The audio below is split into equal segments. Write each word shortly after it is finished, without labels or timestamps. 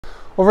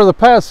Over the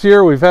past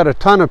year, we've had a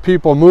ton of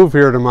people move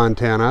here to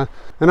Montana,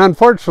 and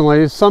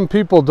unfortunately, some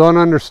people don't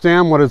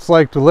understand what it's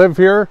like to live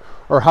here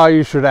or how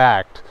you should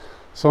act.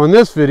 So in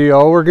this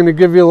video, we're going to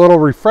give you a little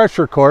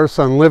refresher course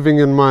on living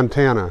in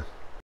Montana.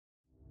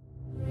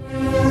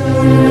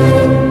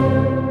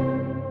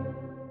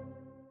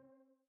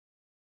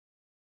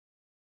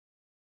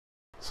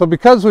 So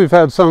because we've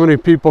had so many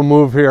people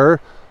move here,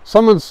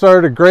 someone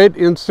started a great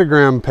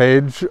Instagram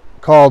page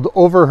called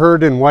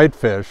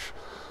OverheardWhitefish.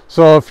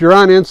 So if you're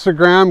on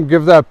Instagram,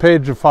 give that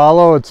page a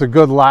follow. It's a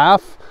good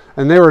laugh,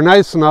 and they were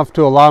nice enough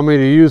to allow me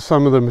to use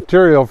some of the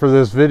material for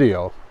this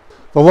video.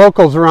 The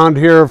locals around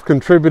here have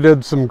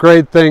contributed some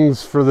great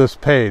things for this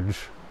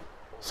page.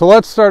 So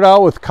let's start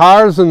out with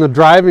cars and the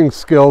driving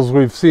skills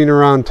we've seen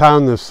around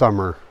town this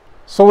summer.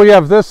 So we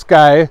have this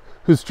guy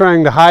who's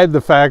trying to hide the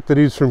fact that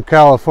he's from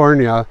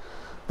California.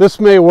 This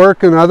may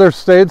work in other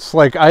states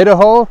like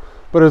Idaho,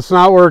 but it's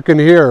not working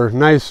here.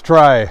 Nice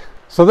try.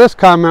 So this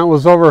comment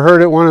was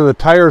overheard at one of the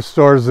tire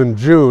stores in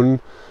June.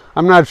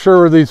 I'm not sure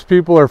where these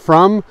people are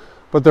from,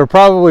 but they're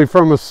probably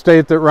from a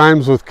state that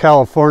rhymes with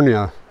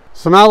California.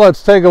 So now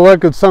let's take a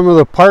look at some of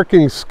the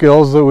parking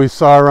skills that we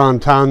saw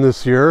around town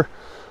this year.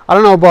 I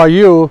don't know about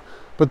you,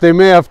 but they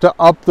may have to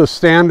up the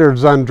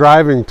standards on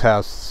driving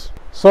tests.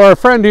 So our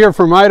friend here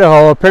from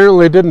Idaho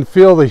apparently didn't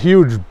feel the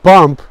huge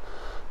bump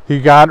he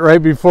got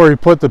right before he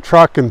put the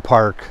truck in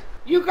park.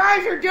 You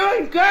guys are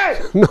doing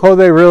good! No,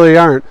 they really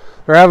aren't.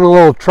 They're having a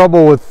little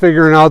trouble with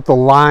figuring out the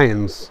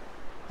lines.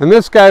 And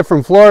this guy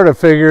from Florida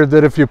figured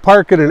that if you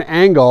park at an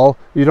angle,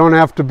 you don't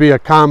have to be a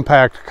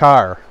compact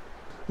car.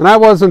 And I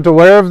wasn't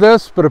aware of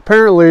this, but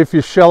apparently if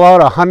you shell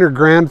out $100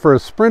 grand for a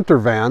Sprinter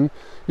van,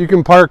 you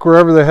can park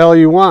wherever the hell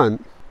you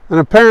want. And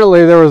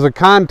apparently there was a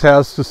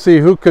contest to see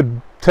who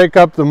could take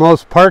up the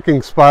most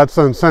parking spots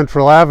on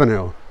Central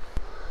Avenue.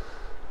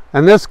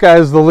 And this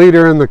guy's the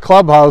leader in the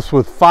clubhouse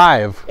with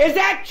 5. Is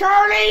that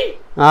Charlie?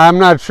 I'm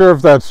not sure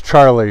if that's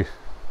Charlie.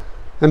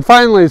 And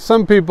finally,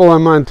 some people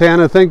in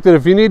Montana think that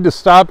if you need to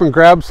stop and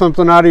grab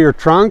something out of your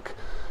trunk,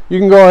 you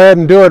can go ahead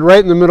and do it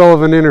right in the middle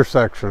of an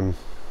intersection.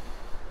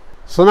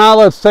 So now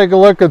let's take a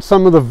look at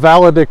some of the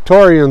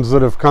valedictorians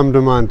that have come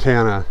to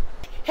Montana.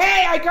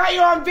 Hey, I got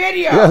you on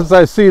video! Yes,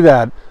 I see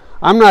that.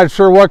 I'm not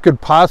sure what could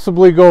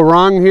possibly go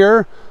wrong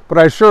here, but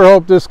I sure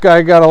hope this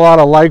guy got a lot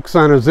of likes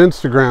on his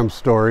Instagram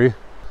story.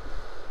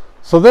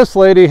 So this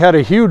lady had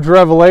a huge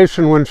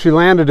revelation when she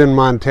landed in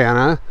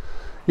Montana.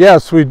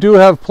 Yes, we do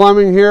have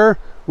plumbing here.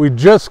 We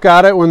just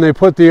got it when they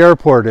put the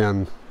airport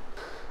in.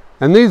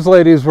 And these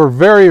ladies were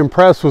very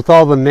impressed with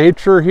all the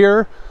nature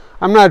here.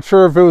 I'm not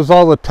sure if it was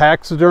all the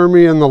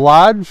taxidermy in the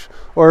lodge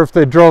or if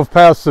they drove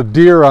past a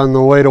deer on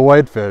the way to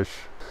Whitefish.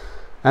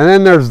 And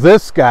then there's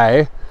this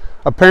guy.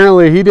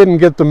 Apparently he didn't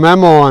get the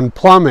memo on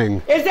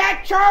plumbing. Is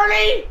that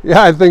Charlie?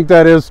 Yeah, I think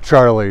that is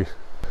Charlie.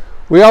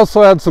 We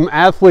also had some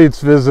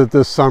athletes visit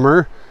this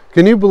summer.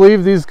 Can you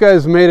believe these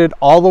guys made it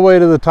all the way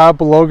to the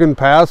top of Logan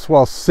Pass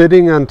while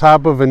sitting on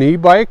top of an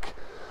e-bike?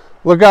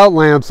 Look out,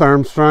 Lance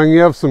Armstrong, you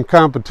have some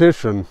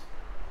competition.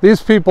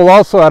 These people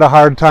also had a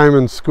hard time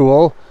in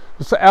school.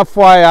 Just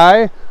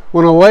FYI,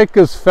 when a lake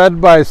is fed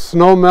by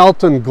snow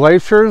melt and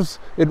glaciers,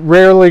 it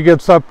rarely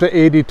gets up to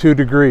 82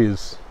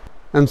 degrees.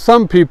 And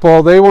some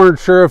people, they weren't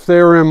sure if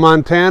they were in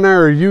Montana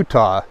or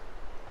Utah.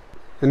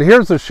 And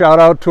here's a shout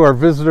out to our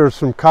visitors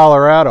from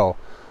Colorado.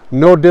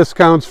 No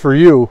discounts for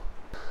you.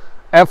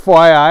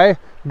 FYI,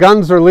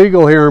 guns are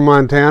legal here in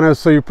Montana,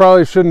 so you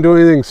probably shouldn't do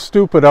anything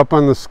stupid up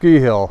on the ski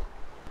hill.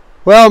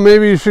 Well,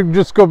 maybe you should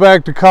just go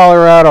back to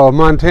Colorado.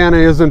 Montana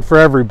isn't for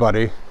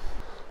everybody.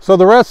 So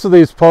the rest of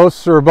these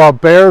posts are about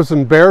bears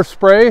and bear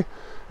spray.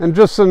 And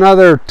just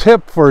another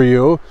tip for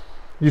you,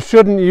 you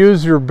shouldn't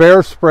use your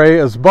bear spray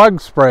as bug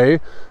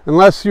spray.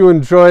 Unless you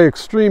enjoy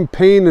extreme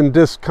pain and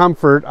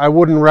discomfort, I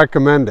wouldn't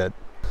recommend it.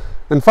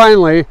 And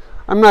finally,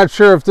 I'm not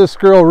sure if this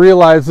girl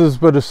realizes,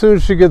 but as soon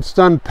as she gets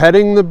done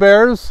petting the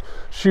bears,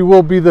 she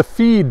will be the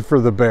feed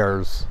for the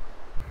bears.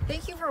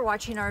 Thank you for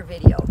watching our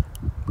video.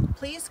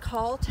 Please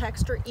call,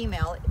 text, or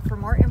email for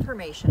more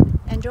information.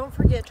 And don't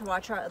forget to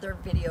watch our other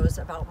videos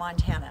about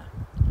Montana.